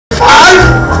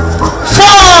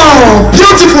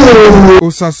beautiful.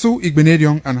 Osasu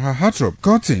Igbinedion and her heartthrob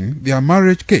cutting their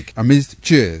marriage cake amidst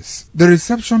cheers. The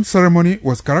reception ceremony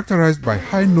was characterized by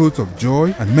high notes of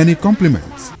joy and many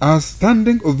compliments, as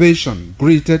standing ovation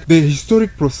greeted the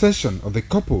historic procession of the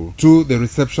couple to the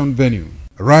reception venue.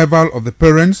 Arrival of the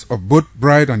parents of both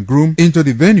bride and groom into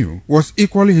the venue was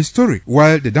equally historic,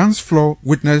 while the dance floor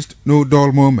witnessed no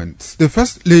dull moments. The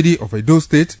First Lady of Edo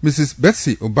State, Mrs.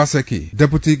 Betsy Obaseki,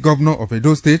 Deputy Governor of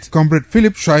Edo State, Comrade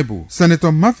Phillip Shaibu,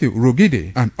 Senator Matthew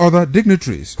Rogide, and other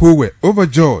dignitaries who were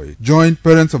overjoyed joined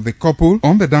parents of the couple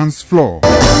on the dance floor.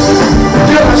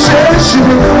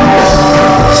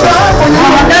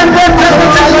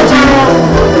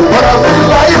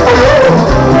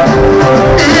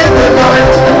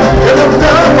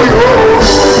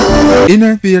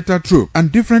 Inner theatre troupe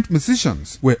and different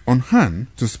musicians were on hand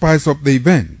to spice up the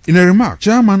event. In a remark,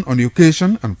 chairman on the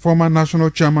occasion and former national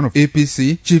chairman of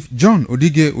APC, Chief John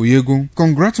Odige Oyegun,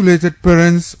 congratulated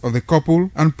parents of the couple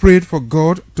and prayed for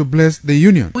God to bless the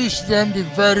union. Wish them the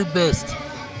very best.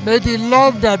 May the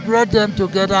love that brought them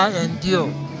together endure,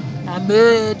 and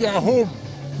may their home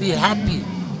be happy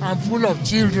and full of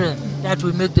children that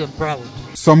will make them proud.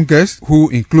 Some guests, who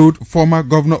include former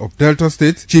Governor of Delta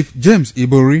State, Chief James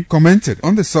Ibori, commented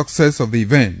on the success of the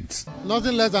event.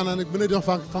 Nothing less than an Igbinedion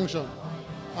function.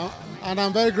 And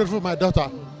I'm very grateful for my daughter,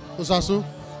 Osasu.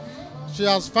 She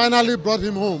has finally brought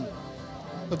him home,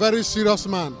 a very serious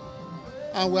man,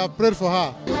 and we have prayed for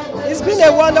her. It's been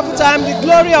a wonderful time. The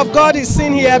glory of God is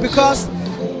seen here because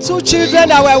two children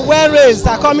that were well raised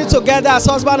are coming together as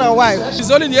husband and wife.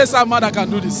 It's only the Esama that can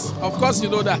do this. Of course you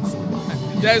know that.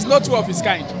 There is no two of his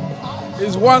kind.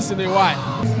 It's once in a while.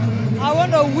 I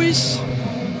want to wish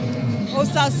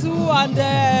Osasu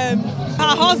and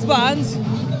her husband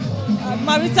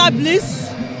marital bliss,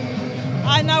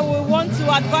 and I will want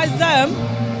to advise them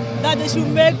that they should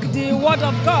make the word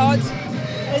of God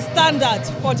a standard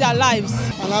for their lives.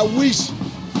 And I wish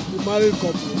the married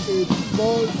couple a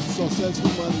more successful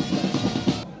marriage.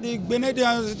 The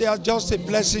Igbinedions, they are just a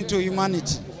blessing to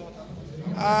humanity.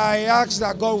 I ask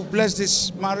that God will bless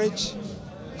this marriage.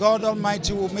 God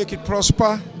Almighty will make it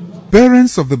prosper.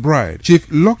 Parents of the bride, Chief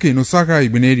Lucky Nosakhare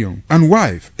Igbinedion, and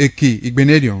wife, Eki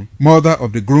Igbinedion, mother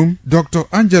of the groom, Dr.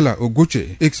 Angela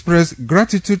Oguche, expressed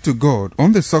gratitude to God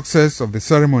on the success of the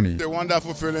ceremony. It's a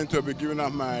wonderful feeling to be giving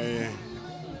up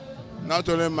not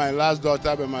only my last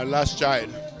daughter, but my last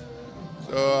child.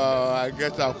 So I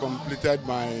guess I've completed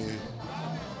my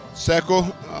circle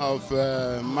of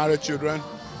married children.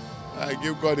 I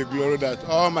give God the glory that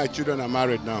all my children are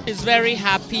married now. She's very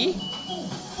happy.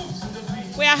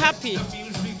 We are happy.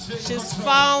 She's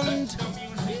found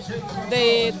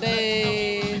the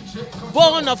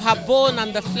bone of her bone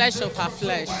and the flesh of her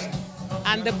flesh.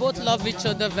 And they both love each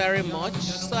other very much.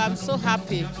 So I'm so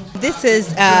happy. This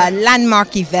is a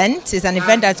landmark event. It's an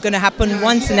event that's going to happen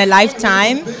once in a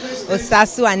lifetime.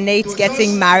 Osasu and Nate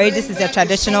getting married. This is a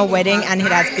traditional wedding and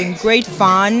it has been great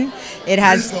fun. It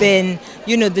has been,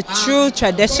 you know, the true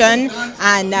tradition,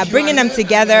 and bringing them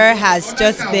together has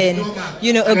just been,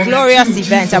 you know, a glorious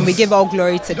event, and we give all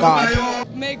glory to God.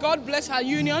 May God bless our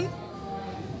union,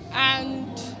 and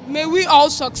may we all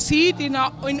succeed in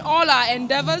all our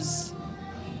endeavors.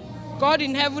 God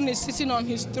in heaven is sitting on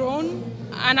his throne,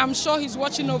 and I'm sure he's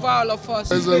watching over all of us.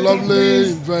 It's a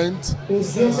lovely event.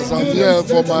 As I'm here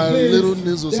for my little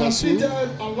niece Osasu.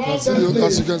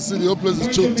 As you can see, the whole place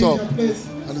is choked up.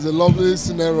 And it's a lovely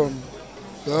scenario.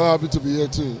 They're happy to be here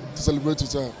too, to celebrate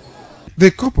with her. The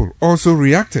couple also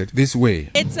reacted this way.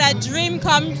 It's a dream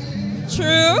come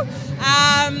true.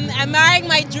 I'm marrying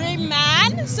my dream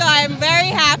man, so I'm very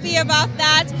happy about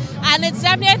that. And it's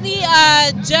definitely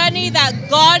a journey that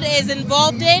God is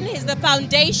involved in. He's the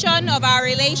foundation of our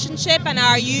relationship and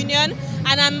our union.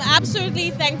 And I'm absolutely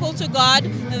thankful to God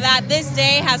that this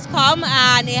day has come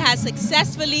and it has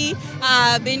successfully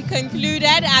been concluded.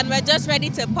 And we're just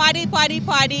ready to party, party,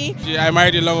 party. I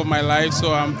married the love of my life,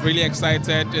 so I'm really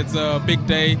excited. It's a big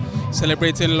day,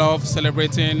 celebrating love,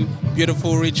 celebrating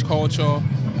beautiful, rich culture.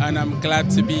 And I'm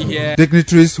glad to be here.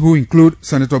 Dignitaries who include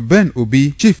Senator Ben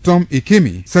Obi, Chief Tom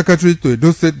Ikemi, Secretary to Edo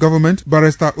State Government,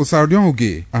 Barrister Osaudion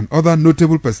Oge, and other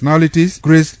notable personalities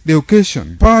graced the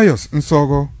occasion. Pius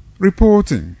Nsogho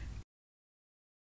reporting.